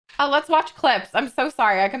let's watch clips. I'm so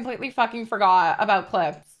sorry. I completely fucking forgot about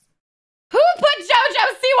clips. Who put JoJo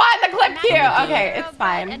Siwa in the clip queue? Okay, it's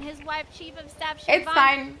fine. And his wife, Chief of Staff. It's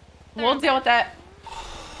fine. We'll deal with it.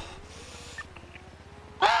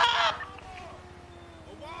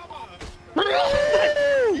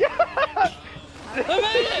 I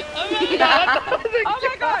made it! Oh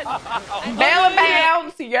my god! Belly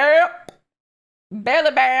bounce, yep.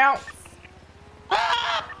 Belly bounce.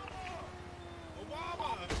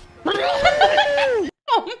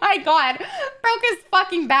 Oh my god. Broke his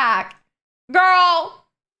fucking back. Girl.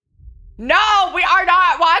 No, we are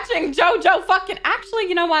not watching JoJo fucking... Actually,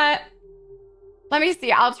 you know what? Let me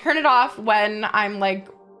see. I'll turn it off when I'm like...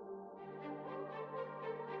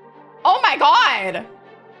 Oh my god.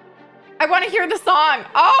 I want to hear the song.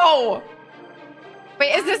 Oh.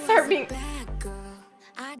 Wait, is this her being...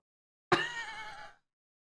 I'm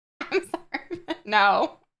sorry.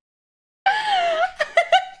 No.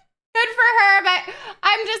 Good for her, but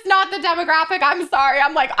I'm just not the demographic. I'm sorry.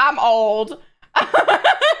 I'm like, I'm old.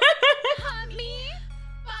 Hunt me,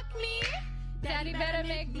 fuck me, daddy better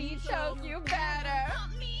make me choke you better.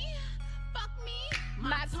 Hunt me, fuck me,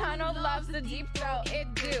 my tunnel loves the deep throat. It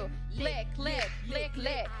do lick, lick, lick,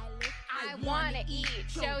 lick. I wanna eat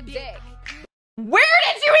your dick. Where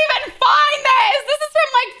did you even find this? This is from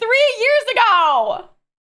like 3 years ago.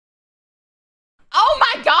 Oh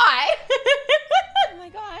my god. Oh my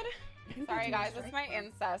god. Sorry guys, it's my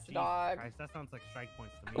incest dog. Christ, that sounds like strike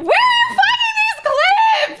points to me. Where are you finding these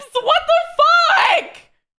clips? What the fuck?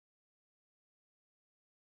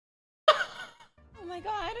 Oh my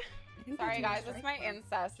god. Sorry guys, it's my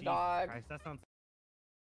incest dog. Christ, that sounds...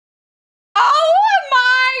 Oh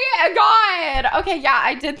my god. Okay, yeah,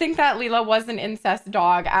 I did think that Leela was an incest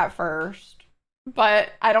dog at first,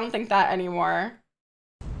 but I don't think that anymore.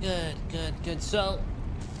 Good, good, good. So,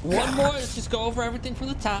 one more. Let's just go over everything from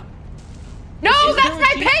the top. No, that's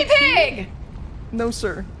my pay pig! No,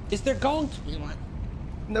 sir. Is there going to be one?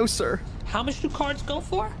 No, sir. How much do cards go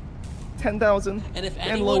for? 10,000. And if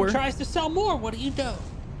and anyone lower. tries to sell more, what do you do?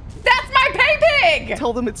 That's my pay pig!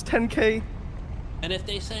 Tell them it's 10K. And if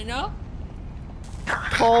they say no?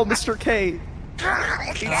 Call Mr. K.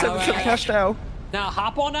 877 cash now. Now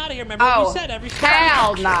hop on out of here. Remember what you said every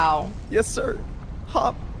hell no. Yes, sir.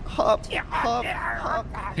 Hop, hop, hop, hop.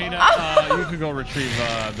 Peanut, you could go retrieve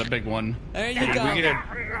the big one. There you We go. can get Is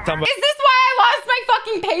this why I lost my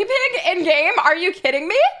fucking pay pig in game? Are you kidding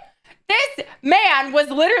me? This man was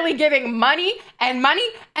literally giving money and money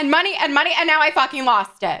and money and money, and now I fucking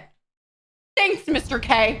lost it. Thanks, Mr.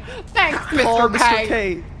 K. Thanks, Mr. Call K. Mr.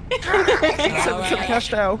 K. 877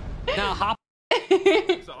 cash now. Now hop.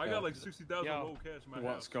 So I got like 60,000 low cash in my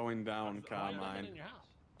What's house. going down, Carmine?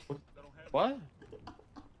 What?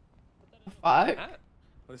 Fuck.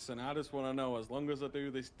 Listen, I just want to know, as long as I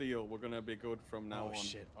do this deal, we're going to be good from now on.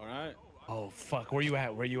 Shit. All right? Oh, fuck. Where you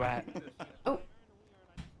at? Where you at? Oh.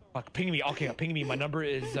 Fuck, ping me. Okay, ping me. My number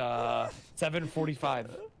is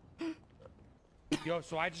 745. Yo,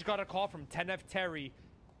 so I just got a call from 10F Terry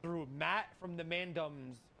through Matt from the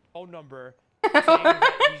Mandum's phone number saying that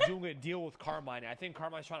he's doing a deal with Carmine. I think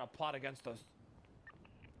Carmine's trying to plot against us.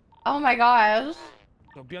 Oh my gosh.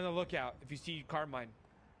 So be on the lookout if you see Carmine.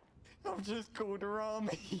 I'm just called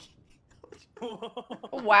Rami.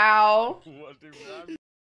 Wow.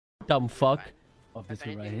 Dumb fuck. Oh, this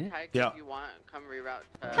one right here. Yeah. You want, come reroute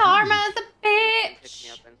to Karma's a bitch. pick me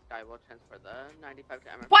up and Sky will transfer the 95 to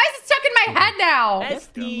MF. Why is it stuck in my head now?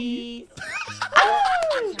 Besties.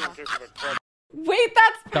 Wait,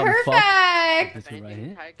 that's Dumb fuck. perfect. This one right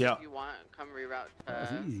here. Yeah. You want, come reroute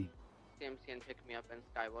That's to easy. CMC and pick me up and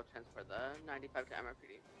Sky will transfer the 95 to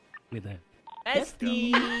MFPD. With that.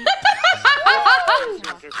 Besties.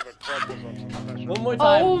 One more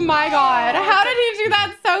time. Oh my god. How did he do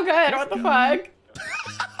that so good? What the fuck?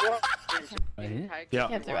 Right here. Yeah.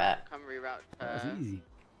 Can't do it. Come reroute That's to easy.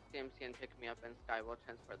 CMC and pick me up and Sky will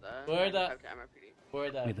transfer the Where the- 95 to MFPD.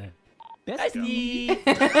 Where the? With that. Besties.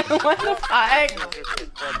 What the fuck?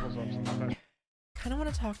 Kind of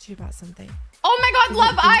want to talk to you about something. Oh my god,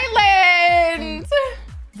 Love Island!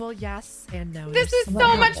 Well, yes and no. This There's is a so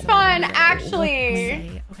lot much that I fun, wanna actually.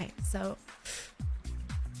 say. Okay, so.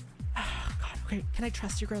 Oh, God, okay. Can I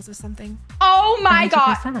trust you girls with something? Oh my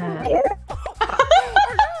god. Are you okay?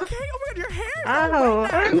 Oh my god, your hair! Oh.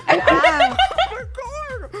 Oh my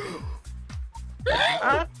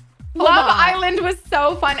god! Love Island was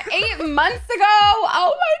so fun. 8 months ago.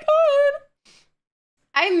 Oh my god.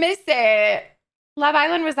 I miss it. Love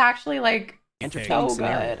Island was actually like entertaining so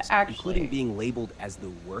scenarios, good, actually. including being labeled as the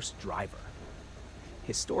worst driver.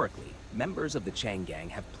 Historically, members of the Chang Gang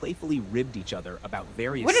have playfully ribbed each other about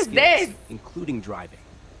various What is skills, this? including driving.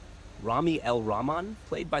 Rami El Rahman,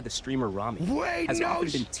 played by the streamer Rami, has often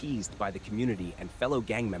been teased by the community and fellow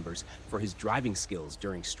gang members for his driving skills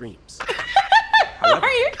during streams. However,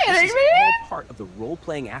 Are you kidding this is me? all part of the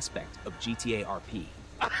role-playing aspect of GTA RP,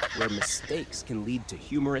 where mistakes can lead to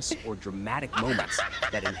humorous or dramatic moments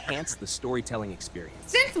that enhance the storytelling experience.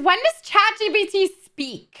 Since when does ChatGPT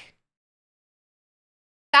speak?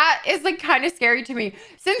 That is like kind of scary to me.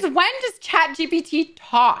 Since when does ChatGPT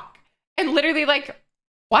talk? And literally like,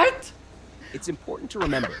 what? It's important to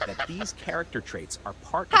remember that these character traits are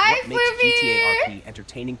part of Hi, what makes Floofy. GTA RP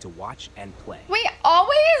entertaining to watch and play. Wait,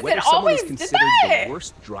 always? Whether It someone always is did considered that? the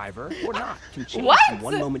worst driver or not can change What? from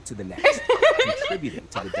one moment to the next, contributing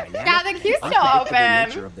to the dynamic Yeah, the and queue's still unpredictable open.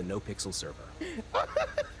 nature of the no-pixel server.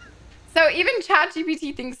 So even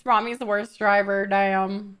ChatGPT thinks Rami's the worst driver.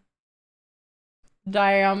 Damn.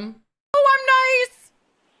 Damn. Oh, I'm nice.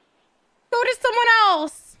 Go to someone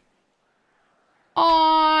else.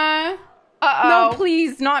 Aww. Uh-oh. No,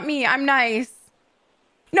 please, not me. I'm nice.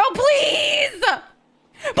 No, please!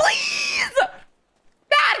 Please!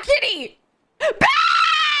 Bad kitty!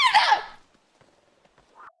 Bad!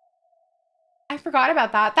 I forgot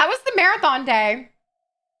about that. That was the marathon day.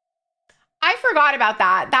 I forgot about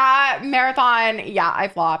that. That marathon, yeah, I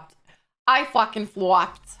flopped. I fucking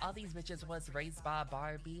flopped. All these bitches was raised by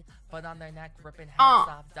Barbie, put on their neck, ripping heads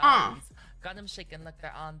off dollies. Got them shaking like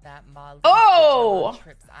they're on that Molly. Oh!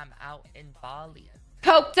 Trips, I'm out in Bali.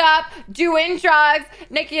 Coked up, doing drugs,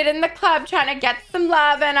 naked in the club, trying to get some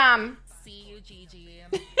love, and See you, Gigi.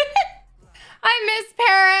 I miss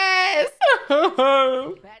Paris.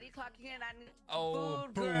 Oh,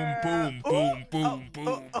 boom, boom, boom, boom,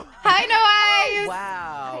 boom. Hi, No Eyes.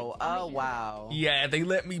 Wow. Oh, wow. Yeah, they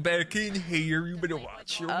let me back in here. You better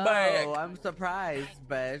watch your back. Oh, I'm surprised,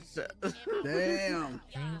 bitch. Damn.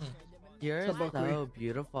 You're so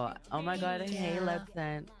beautiful. Oh my god, hey,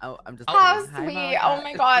 Lipson. Oh, I'm just How kidding. Hi, sweet. Mama. Oh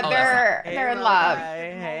my god, they're in love.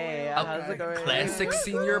 Hey, Oh, how's it going? classic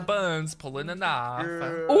senior buns pulling a knife.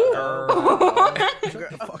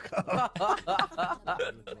 Shut the fuck up.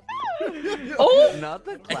 Oh, Not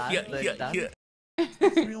the classic stuff.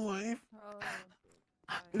 Real life.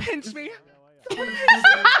 Pinch me.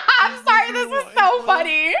 I'm sorry, this is so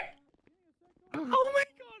funny. Oh my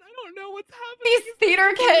god, I don't know what's happening. These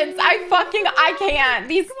theater kids, I can't.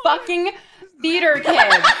 These fucking theater kids.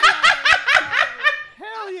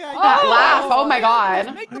 Hell yeah. That laugh, oh my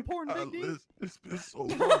god. Make the porn, baby. It's been so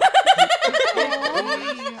long.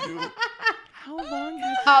 How long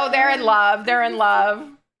has Oh, they're in love. They're in love.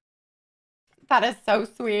 That is so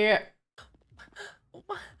sweet.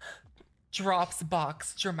 Drops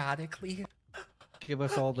box dramatically. Give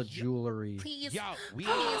us all the jewelry. Please. Yo, we.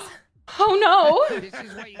 Oh no. This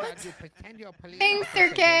is what you gotta do. Pretend you're a police Thanks, officer,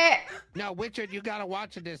 Circuit. dude. No, Richard, you gotta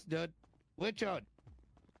watch this, dude. Richard,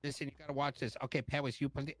 listen, you gotta watch this. Okay, Paris, you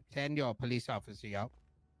pretend you're a police officer, yo.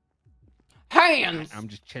 Hands. I'm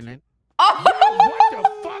just chilling. Oh. What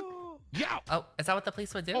the fuck? Yo. Oh, is that what the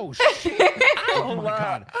police would do? Oh shit. Oh my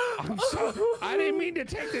god. I'm so. I didn't mean to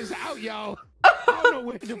take this out, yo. I don't know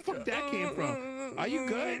where the fuck that came from. Are you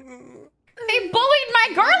good? They bullied my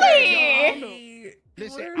girlie.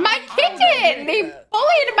 Listen, My kitten. They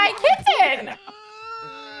bullied my kitten.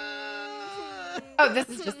 Oh, this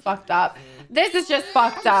is just fucked up. This is just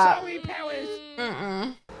fucked up. Sorry, Paris.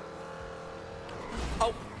 Mm-mm.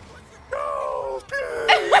 Oh. No,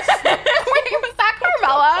 wait, was that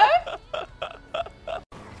Carmela?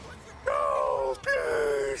 No,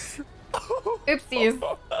 please.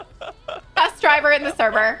 Oopsies. Best driver in the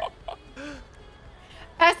server.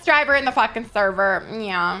 Best driver in the fucking server.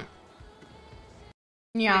 Yeah.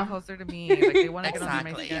 Yeah. closer to me? Like they want to get under my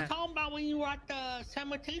Exactly. skin. Talking about when you were at the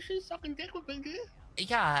sanitation sucking dick with Big D?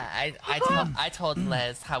 Yeah, I told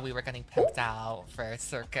Liz how we were getting pimped out for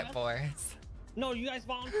circuit boards. No, you guys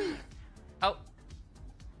volunteered. Oh.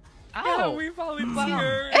 Oh, we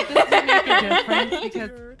volunteered. Does it make a difference because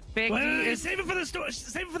Big D is Save it for the show.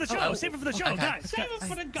 Save it for the show. Oh, Save it for the show, okay. guys. Save it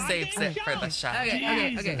for the goddamn Saves it show. for the show.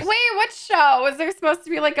 okay. Wait, what show? Was there supposed to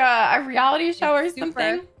be like a reality show or It's super.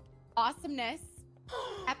 something? Awesomeness.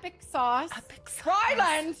 Epic sauce. Epic sauce.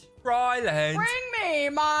 Ryland, Ryland. bring me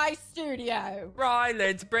my studio.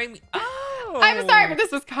 Ryland, bring me. Oh. I'm sorry, but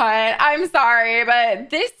this was cut. I'm sorry, but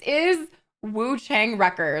this is Wu Chang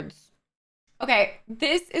Records. Okay,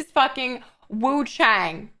 this is fucking Wu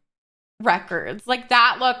Chang Records. Like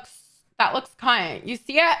that looks kind. You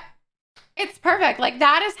see it? It's perfect. Like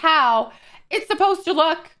that is how it's supposed to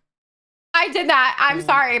look. I did that. I'm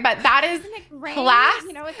sorry, but that is class.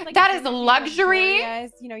 You know, it's like that is luxury.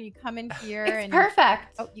 You know, you come in here It's and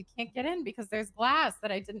perfect. Oh, you can't get in because there's glass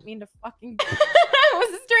that I didn't mean to fucking.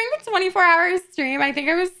 Was this during the 24-hour stream? I think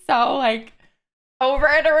I was so like over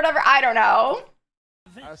it or whatever. I don't know.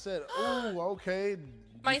 I said, ooh, okay.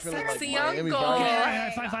 My You feeling sexy like Miami uncle.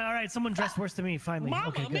 Vice? All right, fine. All right, someone dressed worse than me. Finally.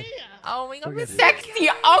 Okay, good. Oh, we got Sexy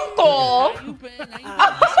uncle.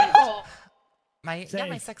 my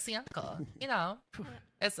sexy uncle. You know,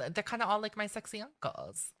 they're kind of all like my sexy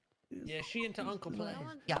uncles. Yeah, she into Uncle Play.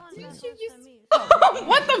 Yeah.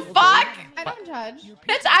 What the fuck? I don't judge.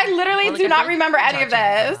 Bitch, I literally do not remember any of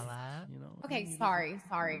this. Okay, sorry.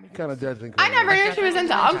 Kind of judging. I never knew she was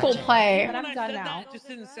into Uncle Play. But I'm done now. It just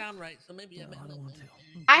didn't sound right, so maybe I meant to.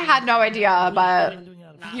 I had no idea, but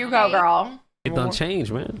you go, girl. It done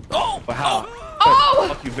changed, man. Oh! How? Oh!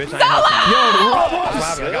 Fuck you, bitch. Solo! I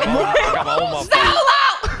got my own motherfucker. Solo!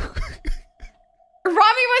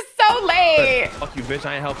 Rami was so late. Fuck you, bitch.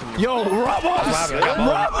 I ain't helping you. Yo, Ramos! I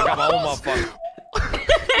got my own motherfucker.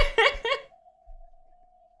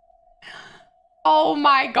 Oh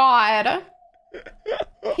my god.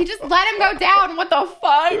 He just let him go down. What the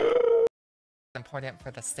fuck? It's important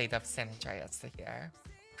for the state of San Andreas to hear.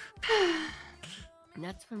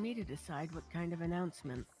 That's for me to decide what kind of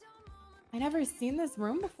announcement. I never seen this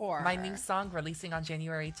room before. My new song releasing on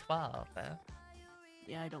January 12th.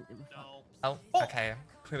 Yeah, I don't give a fuck. Oh, okay.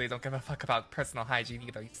 Clearly don't give a fuck about personal hygiene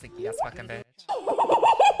either, you stinky ass fucking bitch.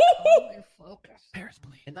 Paris,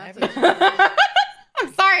 please.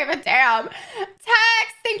 I'm sorry, but damn.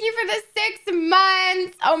 Tex, thank you for the 6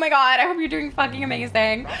 months. Oh my god, I hope you're doing fucking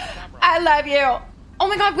amazing. I love you. Oh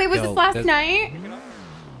my god, wait, was this last night?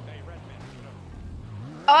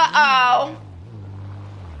 Uh-oh.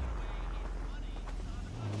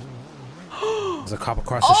 There's a cop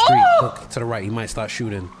across the street. Look to the right. He might start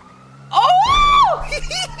shooting. Oh!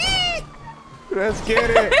 Let's get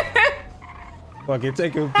it. Fucking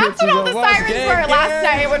taking pictures That's what all the of us. sirens were last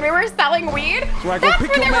night when we were selling weed. So I go That's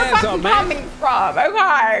pick where your they were mans fucking up, man. coming from.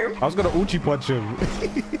 Okay. I was gonna Uchi punch him.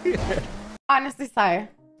 Honestly, say.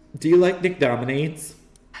 Do you like Nick Dominates?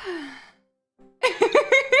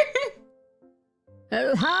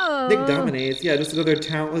 Nick Dominates, yeah, just another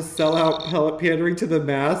talentless sellout pellet pandering to the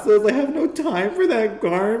masses. I have no time for that,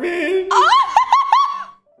 Carmen.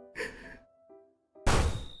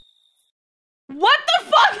 What the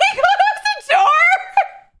fuck? He closed the door?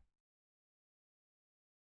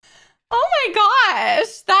 Oh my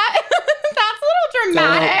gosh. That's a little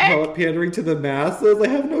dramatic. Sellout pellet pandering to the masses. I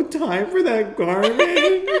have no time for that,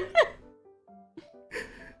 Carmen.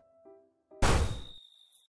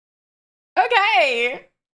 Okay.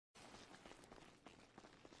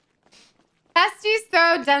 Besties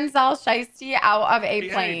throw Denzel Shiesty out of a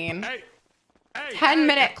plane.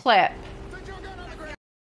 10-minute clip.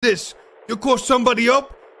 This, you call somebody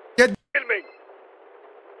up? Get filming.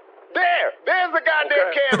 There's the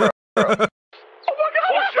goddamn camera.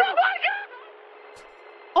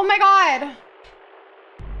 Oh my god.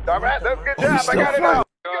 All right, that's a good job. I got it out.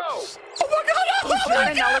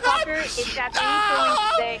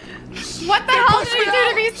 What the hell did he do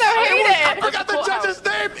to be so hated? I forgot the judge's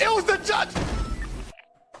name. It was the judge.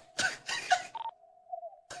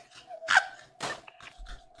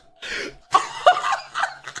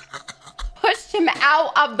 Pushed him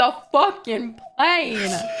out of the fucking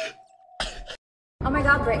plane. Oh my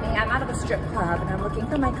god, Brittany, I'm out of a strip club and I'm looking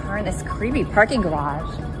for my car in this creepy parking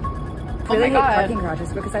garage. I really hate parking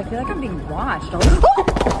garages because I feel like I'm being watched.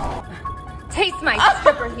 Taste my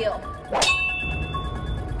stripper heel.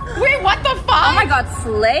 Wait, what the fuck? Oh my god,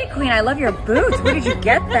 Slay Queen, I love your boots. Where did you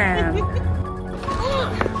get them?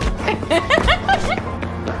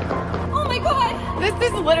 Oh my god. This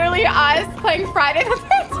is literally us playing Friday the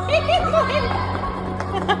 13th.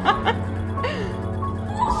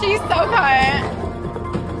 She's so cunt.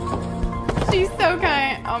 She's so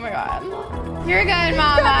cunt. Oh my god. You're good,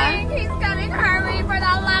 mama. He's coming. Hurry for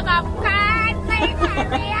the love of God. Please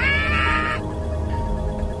hurry up.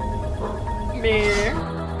 Me.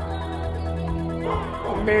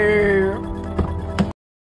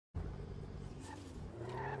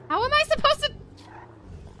 How am I supposed to?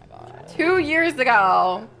 Oh my god. 2 years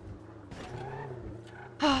ago.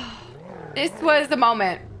 This was a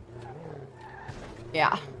moment.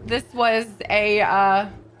 Yeah, this was a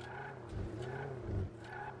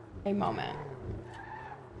moment.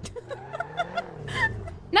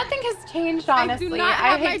 Nothing has changed, honestly. I do not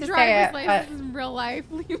have hate my to say driver's it, license in real life.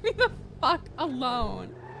 Leave me the fuck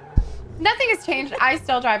alone. nothing has changed. I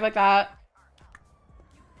still drive like that.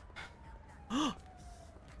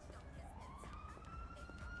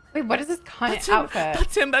 Wait, what is this cunt That's him. outfit?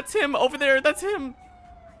 That's him. That's him over there. That's him.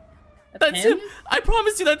 That's him? him. I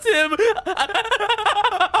promise you, that's him.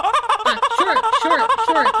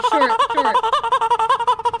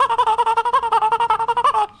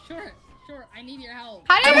 Short. I need your help.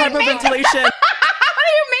 How do you I'm make hyperventilation. How do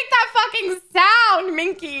you make that fucking sound,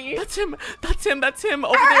 Minky? That's him. That's him. That's him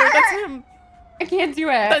over there. That's him. I can't do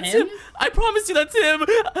it. That's him. I promise you, that's him.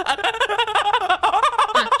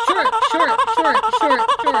 Short.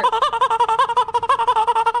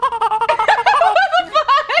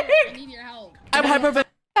 I need your help. I'm hyperventilating.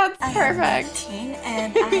 That's perfect.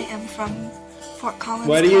 And I am from Fort Collins.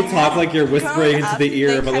 Why do you talk like you're whispering into the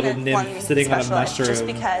ear of a little nymph sitting on a mushroom? Just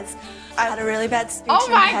because I had a really bad speech. Oh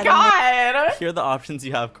my god! Here are the options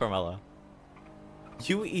you have, Carmela.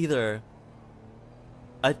 You either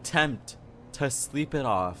attempt to sleep it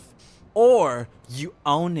off, or you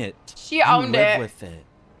own it. She owned you live it. with it.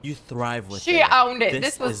 You thrive with it. She owned it.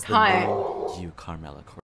 This was is the cunt. new you, Carmela.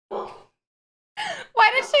 Why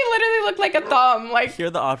does she literally look like a thumb? Like, Here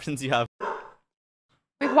are the options you have.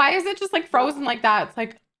 wait, why is it just like frozen like that? It's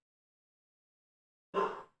like,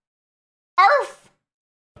 arf!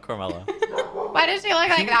 Carmela. Why does she look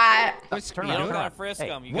like that? You don't gotta frisk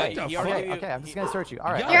him. You got, Okay, I'm just gonna search you.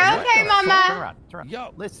 All right. You're okay, Mama. Turn around.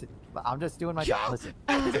 Yo, listen. I'm just doing my job. Listen.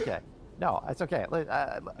 It's okay. No, it's okay. Don't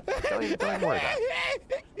even worry about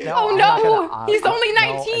it. Oh no! He's only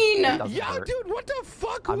 19. Yo, dude, what the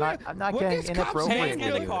fuck? I'm not getting inappropriate with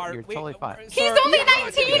you. You're totally fine. He's only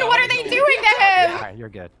 19. What are they doing to him? All right, you're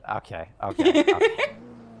good. Okay.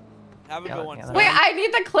 Have a good one. Wait, I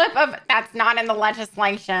need the clip of that's not in the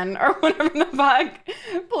legislation or whatever the fuck.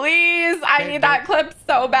 Please, I need that clip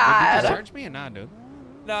so bad. Did you search me or not, dude?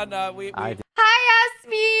 No, we Hi,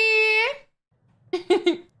 Espy.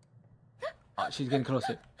 She's getting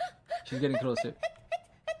closer. She's getting closer.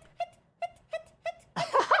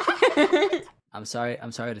 I'm sorry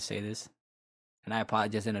to say this, and I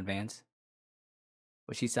apologize in advance.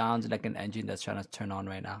 But she sounds like an engine that's trying to turn on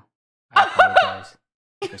right now. I apologize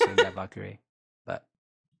for saying that, Valkyrie. But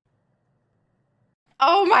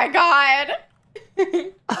Oh my god.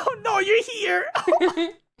 Oh no, you're here.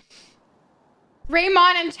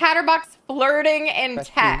 Raymond and Chatterbox flirting in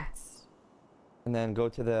text. And then go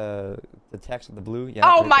to the text with the blue. Yeah.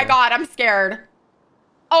 Oh right my there. god, I'm scared.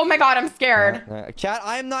 Oh my god, I'm scared. Chat,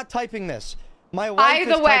 I am not typing this. My wife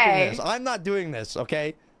is typing this. I'm not doing this,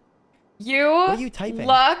 okay? You, what are you typing?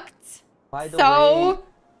 Looked so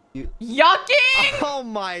yucking. Oh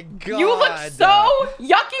my god. You look so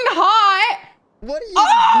yucking hot. What do you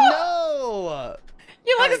know?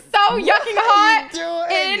 You look so yucking hot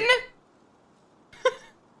in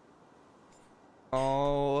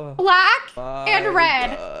black and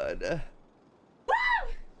red. God.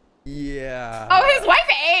 Yeah. Oh, his wife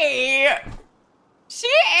ate. She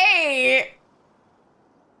ate.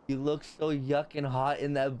 You look so yucking hot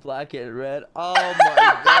in that black and red. Oh my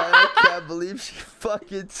god, I can't believe she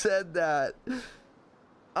fucking said that.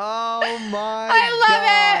 Oh my god. I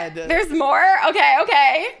love it. There's more?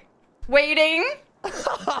 Okay. Waiting.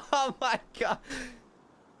 Oh my god.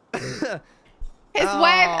 His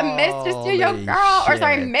wife, Miss to Steal Your Girl. Or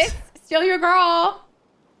sorry, Miss Steal Your Girl.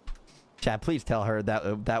 Chad, please tell her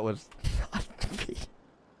that was not me.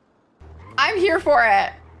 I'm here for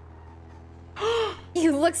it.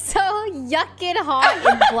 You look so yucking hot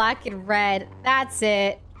in black and red. That's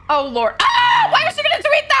it. Oh lord. Ah! Why is she gonna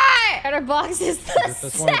tweet that? Chatterbox is the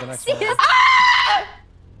sexiest. Ah!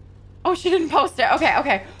 Oh, she didn't post it.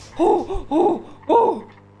 Okay. Ooh.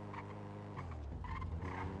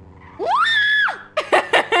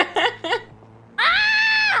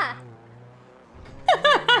 Ah!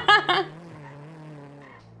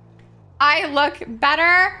 I look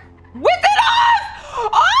better with it off!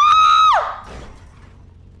 Oh!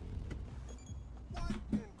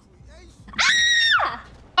 Ah!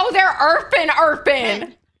 Oh, they're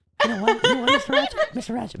erping. You know what,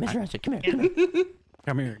 Mr. Ratchet, come here.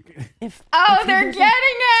 Come here. Oh, they're getting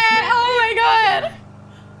it! Oh my god!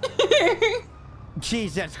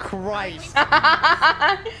 Jesus Christ!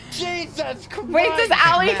 Jesus Christ! Wait, does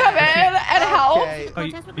Allie come in and help? Oh,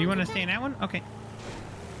 you want to stay in that one? Okay.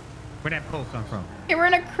 Where'd that poll come from? Okay, we're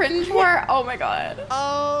in a cringe war. Oh my god.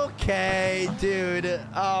 Okay, dude.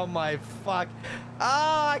 Oh my fuck.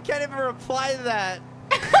 Oh, I can't even reply to that.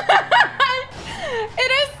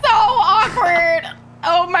 It is so awkward.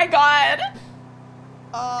 Oh my god.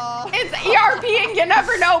 It's ERP and you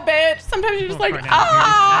never know, bitch. Sometimes you're just like,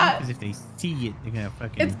 Because if they see it, they're gonna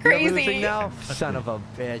fucking. It's crazy. Now, son of a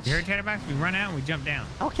bitch. You heard Chatterbox? We run out and we jump down.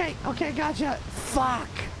 Okay, gotcha. Fuck.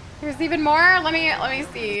 There's even more. Let me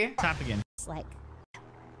see. Top again. It's like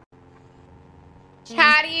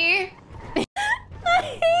Chatty.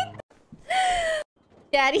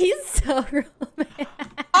 Daddy's so romantic.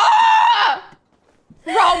 Oh!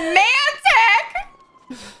 Romantic!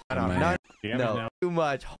 No, too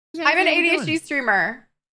much. I'm an ADHD streamer.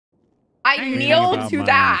 I Anything kneel about to mine.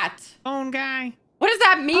 that. Phone guy. What does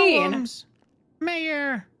that mean? Poems.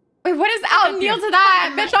 Mayor. Wait, what is I'll kneel to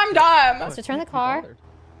that? Bitch, I'm dumb. Let's return the car.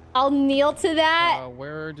 I'll kneel to that.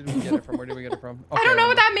 Where did we get it from? Where did we get it from? I don't know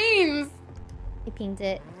what that means. I pinged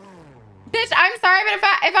it. Bitch, I'm sorry, but if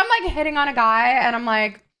I'm like hitting on a guy and I'm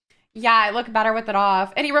like, yeah, I look better with it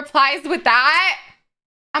off, and he replies with that,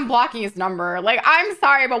 I'm blocking his number. Like, I'm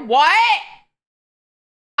sorry, but what?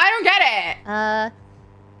 I don't get it.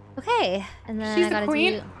 Okay. And then She's I the gotta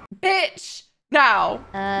queen? do... Bitch. No.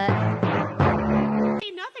 Nothing,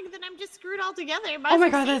 then I'm just screwed all together. Oh my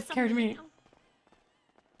god, that scared me.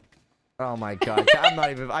 Oh my god. I'm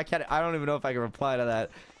not even. I can't. I don't even know if I can reply to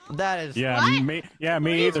that. That is. Yeah, me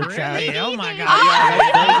either, Chatty. Oh my god.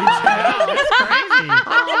 That's crazy.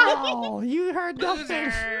 Oh, you heard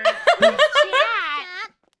nothing.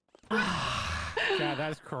 God,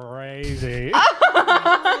 that's crazy.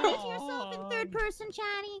 yourself in third person,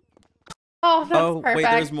 Chatty. Oh, that's perfect. Wait,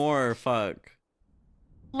 there's more. Fuck.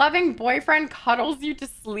 Loving boyfriend cuddles you to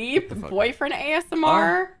sleep. Boyfriend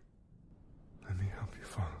ASMR. Let me help you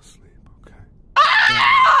fall asleep, okay?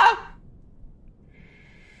 Ah!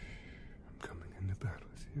 I'm coming into bed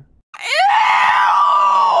with you. Ew!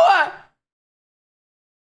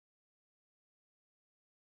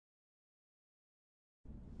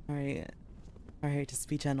 Alright, just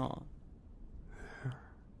be gentle.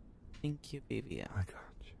 Thank you, baby. I got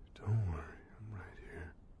you. Don't worry. I'm right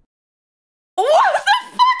here. What the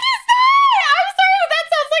fuck is that? I'm sorry, but that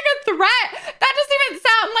sounds like a threat. That doesn't even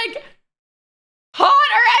sound like hot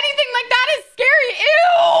or anything. Like, that is scary. Ew!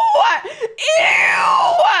 Ew!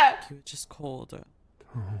 You're just cold. Don't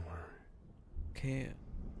worry. Okay.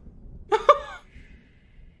 It's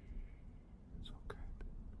okay.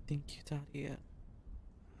 Thank you, Daddy.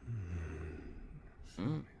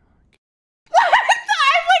 What?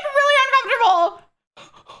 I'm like really uncomfortable.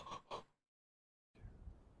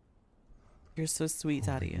 You're so sweet,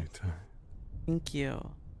 Daddy. Thank you.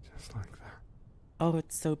 Just like that. Oh,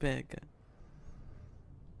 it's so big.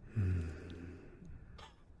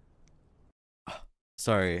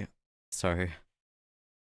 Sorry.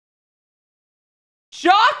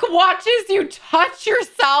 Jock watches you touch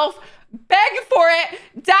yourself, beg for it.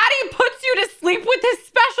 Daddy puts you to sleep with his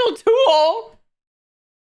special tool.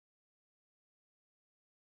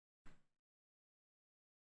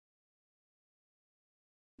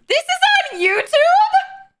 This is on YouTube?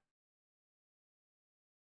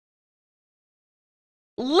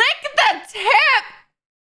 Lick the tip.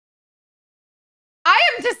 I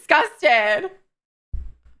am disgusted.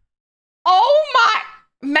 Oh my.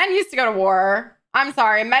 Men used to go to war. I'm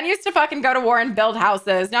sorry. Men used to fucking go to war and build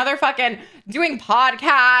houses. Now they're fucking doing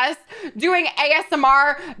podcasts, doing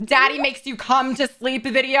ASMR, daddy makes you come to sleep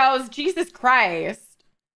videos. Jesus Christ.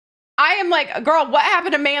 I am like, girl, what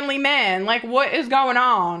happened to manly men? Like, what is going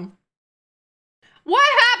on? What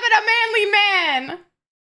happened to manly men?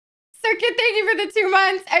 Circuit, thank you for the 2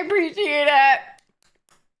 months. I appreciate it.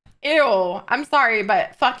 Ew. I'm sorry,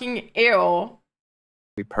 but fucking ew.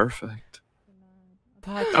 Be perfect.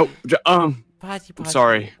 Potty. Oh, Potty.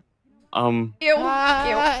 sorry. Ew.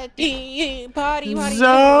 Potty.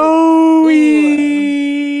 Zoe.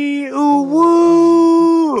 Ooh,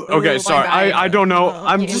 woo. Okay, sorry. I don't know.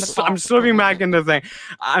 I'm slipping back into thing.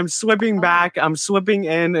 I'm slipping back. I'm slipping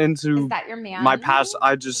into Is that your man? my past.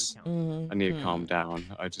 I need to calm down.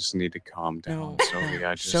 I just need to calm down. Zoe,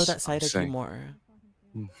 I just Show that side I'm of you more.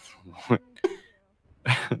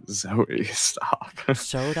 Zoe, stop.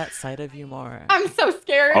 Show that side of you more. I'm so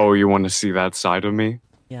scared. Oh, you want to see that side of me?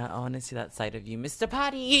 Yeah, I want to see that side of you, Mr.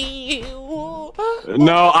 Potty.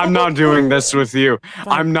 No, I'm not doing this with you.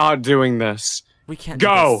 I'm not doing this. We can't.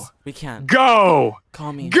 Go. Do this. We can't. Go.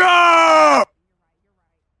 Call me. Go.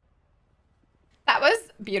 That was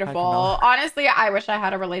beautiful. Honestly, I wish I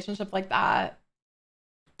had a relationship like that.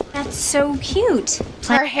 That's so cute.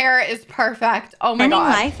 Her hair is perfect. Oh my Ending god.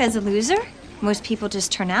 life as a loser? Most people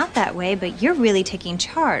just turn out that way, but you're really taking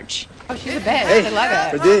charge. Oh, she's a bitch. I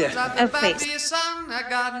love it. Oh, face. I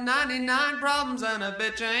got 99 problems and a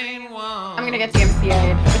bitch ain't one. I'm gonna get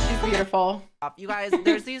DMCA'd, but she's beautiful. You guys,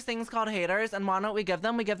 there's these things called haters, and why don't we give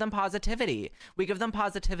them? We give them positivity. We give them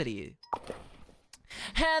positivity.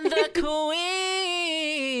 And the queen.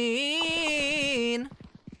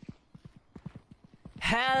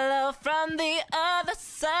 Hello from the other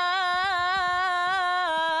side.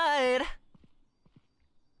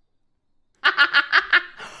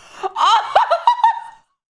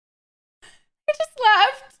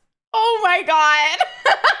 my god.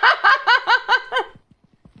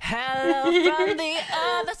 Hell from the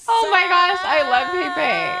other side. Oh my gosh, I love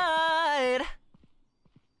Pepe.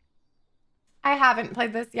 I haven't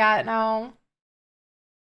played this yet, no.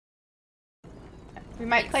 We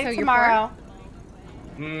might play tomorrow.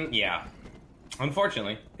 Yeah.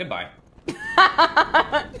 Unfortunately. Goodbye.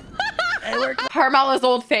 Carmela's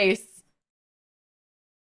old face.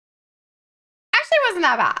 Actually, it wasn't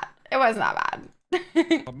that bad. It wasn't that bad.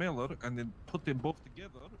 A mailer and then put them both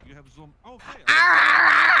together. You have some.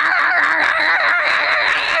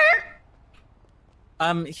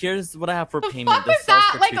 Here's what I have for payment. Fuck was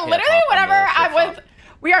that? Like literally whatever I was.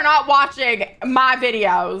 We are not watching my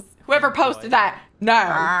videos. Whoever posted that. No.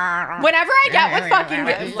 Whenever I get with fucking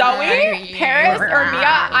Zoe, Paris, or Mia,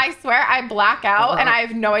 I swear I black out and I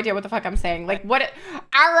have no idea what the fuck I'm saying. Like what it.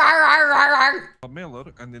 A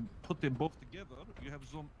mailer and then put them both together. You have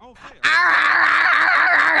some.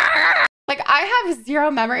 Like I have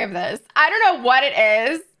zero memory of this. I don't know what it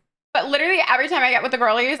is, but literally every time I get with the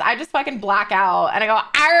girlies, I just fucking black out and I go.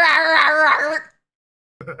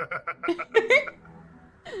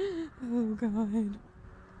 Oh god.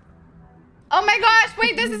 Oh my gosh,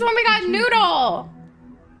 wait, this is when we got Noodle.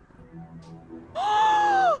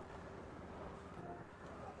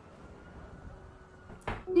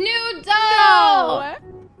 Noodle!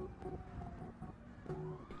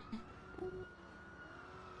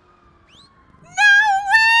 No.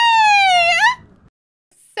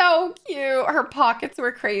 So cute. Her pockets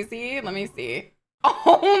were crazy. Let me see.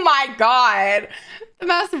 Oh my god. The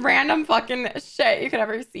most random fucking shit you could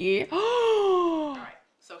ever see.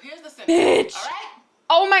 So here's the Bitch.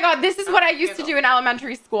 Oh my god, this is what I used to do in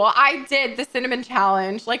elementary school. I did the cinnamon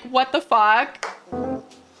challenge. Like, what the fuck?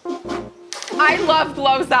 I love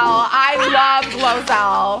Glozell. I love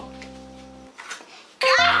Glozell.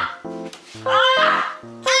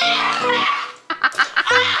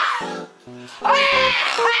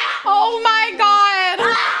 Oh my god.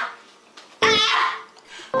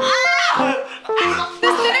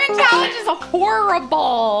 The cinnamon challenge is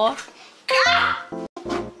horrible.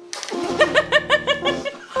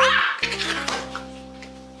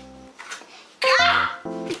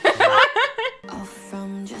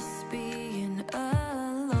 From just being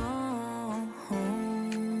alone.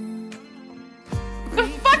 The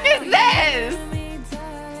fuck is this?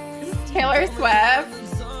 This is Taylor Swift.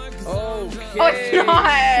 Okay. Oh, it's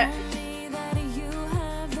not.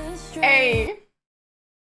 Hey.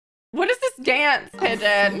 What is this dance,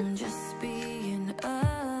 Pigeon?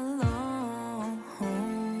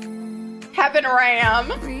 Kevin Ram.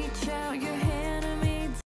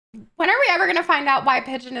 When are we ever gonna find out why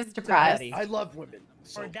Pigeon is depressed? I love women.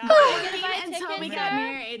 So. Until we get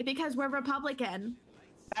married because we're Republican.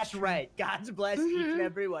 That's right. God bless each and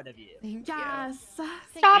every one of you. Yes.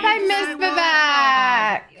 Stop, I miss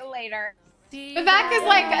Vivek. See you later. Vivek is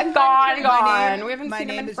like gone. We haven't seen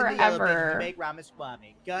him in forever.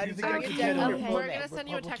 Ramaswamy. We're gonna send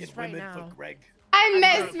you a text right now. I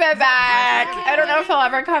miss Vivek. I don't know if he'll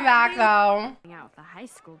ever come back though. Out with the high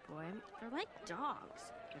school boy. They're like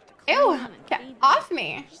dogs. Ew, get off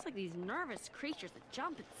me. Just like these nervous creatures that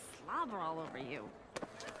jump and slobber all over you.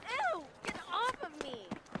 Ew, get off of me.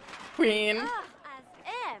 Queen. Ugh, as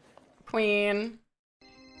if. Queen.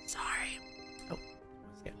 Sorry.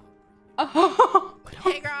 Oh.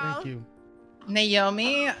 Hey, girl. Thank you.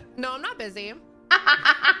 Naomi? No, I'm not busy.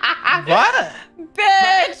 What?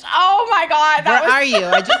 Bitch! Oh my god. Where are you?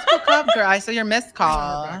 I just woke up, girl. I saw your missed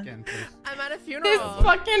call. I'm at a funeral. This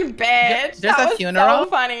fucking bitch. There's that a was funeral? so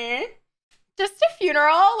funny. Just a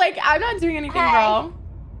funeral? Like, I'm not doing anything wrong.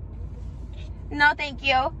 No, thank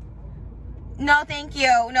you. No, thank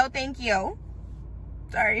you. No, thank you.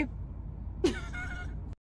 Sorry.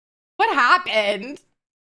 What happened?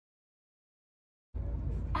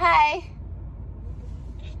 Hi.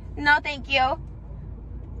 No, thank you.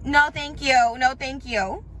 No, thank you. No, thank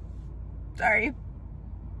you. Sorry.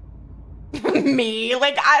 Me?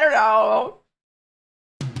 Like, I don't know.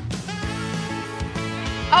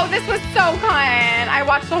 Oh, this was so kind. I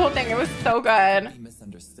watched the whole thing. It was so good.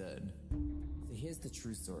 Misunderstood. So here's the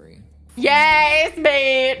true story. Yes,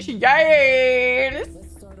 bitch. Yes.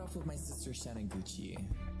 Let's start off with my sister Shanaguchi.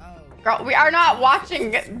 Girl, we are not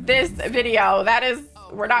watching this video. That is,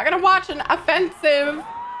 we're not gonna watch an offensive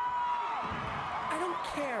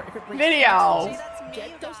video.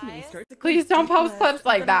 Please don't post clips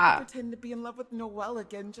like that. Pretend to be in love with Noelle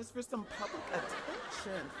again just for some public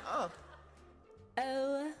attention.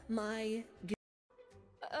 Oh my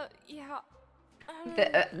god. Yeah.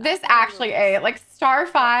 This actually ate. Like, Star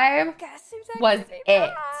 5 was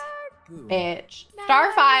it. Bitch.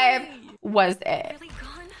 Star 5 was it.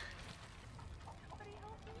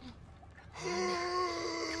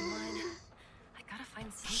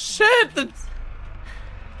 Shit!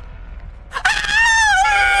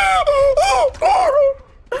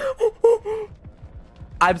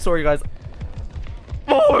 I'm sorry, guys.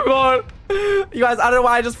 Oh my god. You guys, I don't know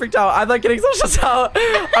why I just freaked out. I'm like getting so stressed out.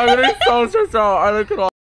 I'm getting so stressed out. I don't know.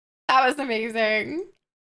 That was amazing.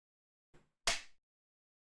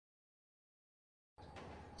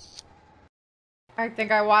 I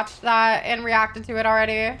think I watched that and reacted to it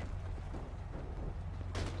already.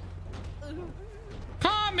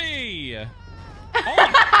 Tommy!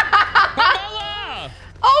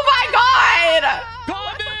 Oh my god!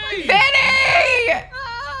 Tommy! Vinny!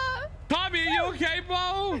 Tommy, are you okay,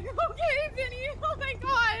 bro? Okay, Vinny. Oh my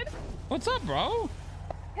god. What's up, bro?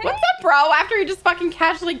 What's up, bro? After he just fucking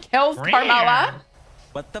casually kills Carmela.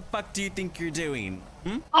 What the fuck do you think you're doing?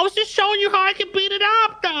 Hmm? I was just showing you how I can beat it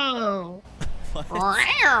up, though.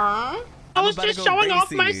 I was just showing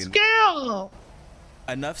off my skill.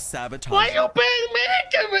 Enough sabotage. Why you being mean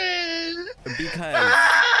to me? Because.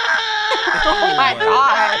 Oh my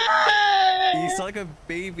god. You sound like a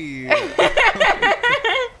baby.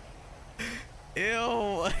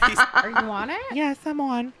 Ew. Are you on it? Yes, I'm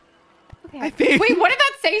on. Okay. I think. Wait, what did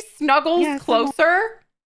that say? Snuggles closer?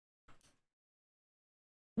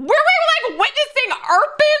 Were we like witnessing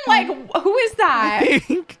Arpin? Like, who is that? I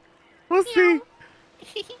think. We'll see.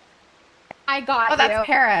 I got that's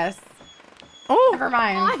Paris. Oh. Never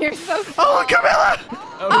mind. Oh, you're so smart. Oh, Camilla!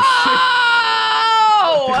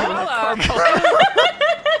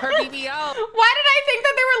 Her BBL. Why did I think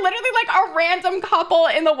that they were literally like a random couple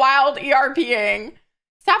in the wild ERPing?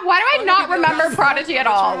 Stop. Why do I not remember Prodigy at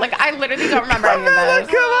all? Like, I literally don't remember any of this.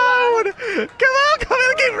 Come on! Come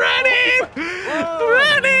on, keep running!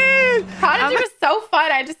 Running! Prodigy was so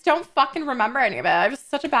fun. I just don't fucking remember any of it. I have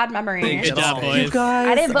such a bad memory. Good job, boys. You guys.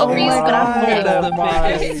 I didn't vote for you, but I'm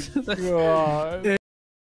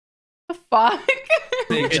The fuck?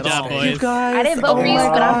 Good job, boys. You guys. I didn't vote for you,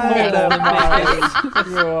 but I'm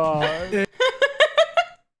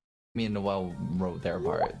Me and Noelle wrote their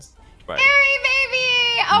parts. Harry, baby!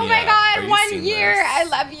 Oh my god, 1 year. I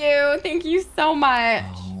love you. Thank you so much.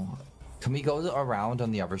 Oh. Can we go around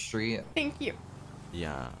on the other street? Thank you.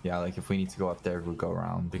 Yeah. Yeah, like if we need to go up there, we'll go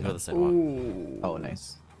around. We can go to the sidewalk. Ooh. Oh,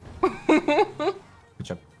 nice. Good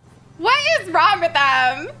job. What is wrong with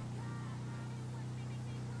them?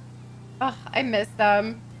 Ugh, I miss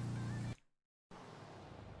them.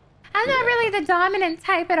 I'm not really the dominant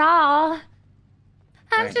type at all.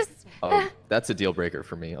 I'm just... Oh, that's a deal breaker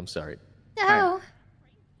for me. I'm sorry. No.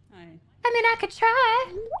 I mean, I could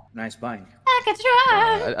try. Nice bike. I could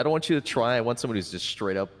try. I don't want you to try. I want somebody who's just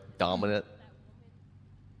straight up dominant.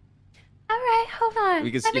 All right, hold on.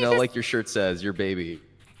 Because, Let you me know, just... like your shirt says, your baby.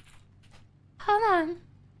 Hold on.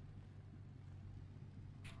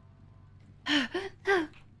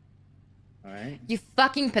 Alright. You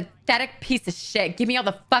fucking pathetic piece of shit. Give me all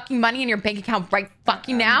the fucking money in your bank account right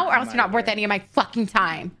fucking now, or else you're not worth any of my fucking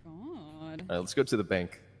time. All right, let's go to the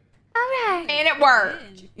bank. All right. And it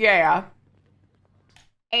worked. Yeah.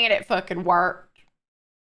 And it fucking worked.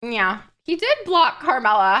 Yeah. He did block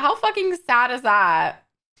Carmela. How fucking sad is that?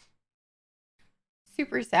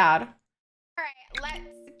 Super sad. All right, let's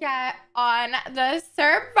get on the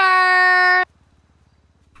server.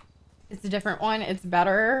 It's a different one. It's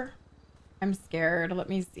better. I'm scared. Let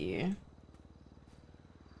me see.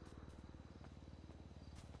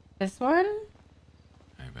 This one?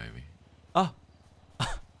 Hey, baby. Oh.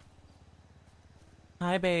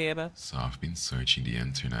 Hi, babe. So I've been searching the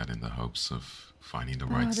internet in the hopes of finding the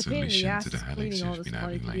right solution to the headaches you've been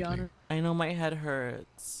having lately. I know my head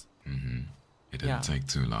hurts. It didn't take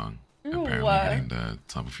too long. Ew. Apparently hitting the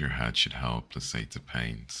top of your head should help placate the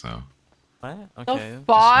pain, so... What? The Okay. Just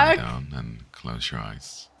lie fuck? down and close your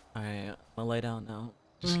eyes. Alright, I'll lay down now.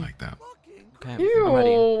 Just like that. Okay, I'm ready.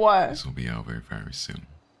 Ew. This will be over very soon.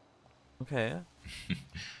 Okay.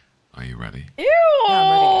 Are you ready? Ew. Yeah,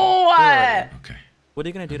 I'm ready. Good. Okay. What are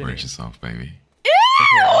you gonna do to me? Brace yourself, baby. Ew.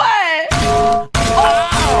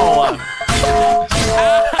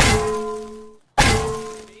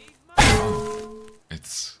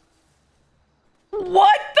 It's...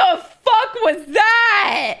 What the fuck was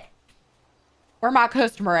that? Where my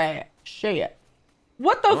customer at? Shit.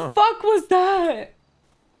 What the fuck was that?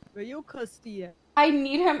 Where your custody at? I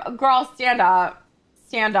need him. Girl, stand up.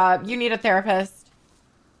 Stand up. You need a therapist.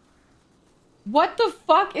 What the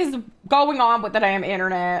fuck is going on with the damn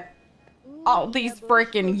internet? All these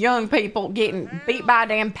freaking young people getting beat by a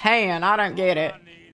damn pan. I don't get it.